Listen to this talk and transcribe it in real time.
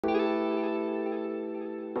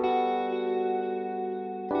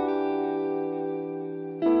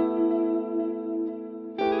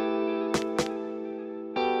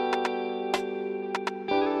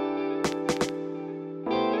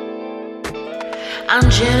I'm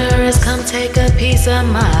generous, come take a piece of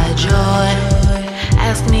my joy.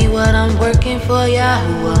 Ask me what I'm working for,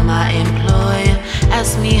 Yahuah, my employer.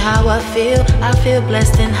 Ask me how I feel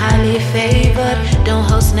blessed and highly favored. Don't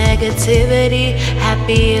host negativity,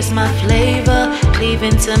 happy is my flavor.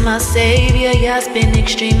 Cleaving to my savior, Yah's been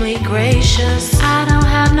extremely gracious. I don't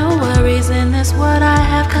have no worries in this world, I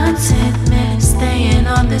have contentment. Staying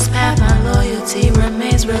on this path, my loyalty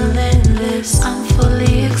remains relentless. I'm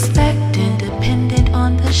fully expectant, dependent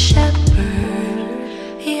on the shepherd.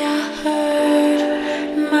 Yah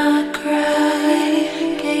heard my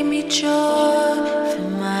cry, gave me joy for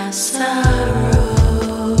my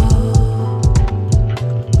sorrow.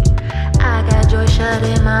 I got joy shut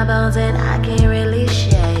in my bones and I can't really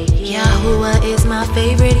shake it. Yahuah is my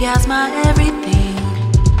favorite, Yah's my everything.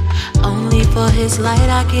 Only for his light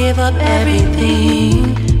I give up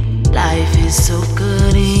everything. Life is so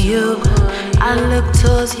good in you. I look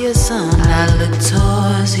towards your son, I look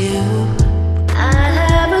towards you. I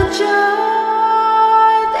have a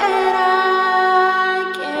joy that I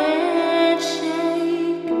can't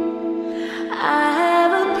shake. I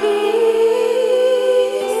have a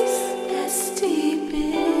peace that's deep in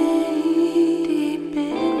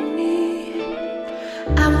me.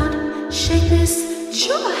 I won't shake this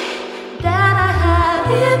joy that I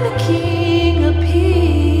have in the King of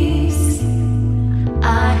Peace.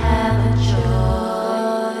 I have a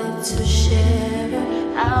joy to share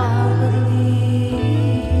outwardly,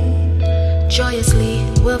 joyously,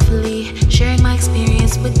 willfully, sharing my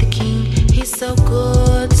experience with the King. He's so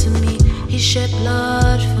good to me, he shed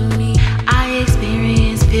blood for me. I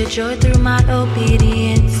experience pure joy through my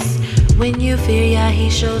obedience. When you fear Yah, he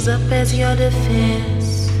shows up as your defense.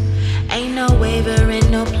 Ain't no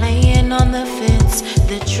wavering, no playing on the fence.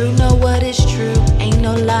 The true know what is true, ain't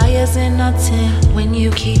no liars in our tent. When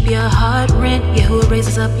you keep your heart rent, Yahuah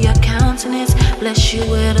raises up your countenance. Bless you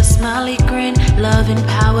with a smiley grin, love and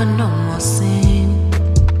power, no more sin.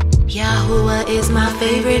 Yahuah is my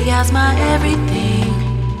favorite, Yah's my everything.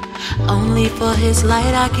 Only for his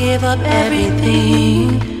light I give up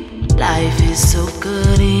everything. Life is so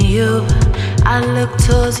good in you. I look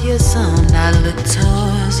towards your son, I look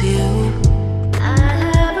towards you.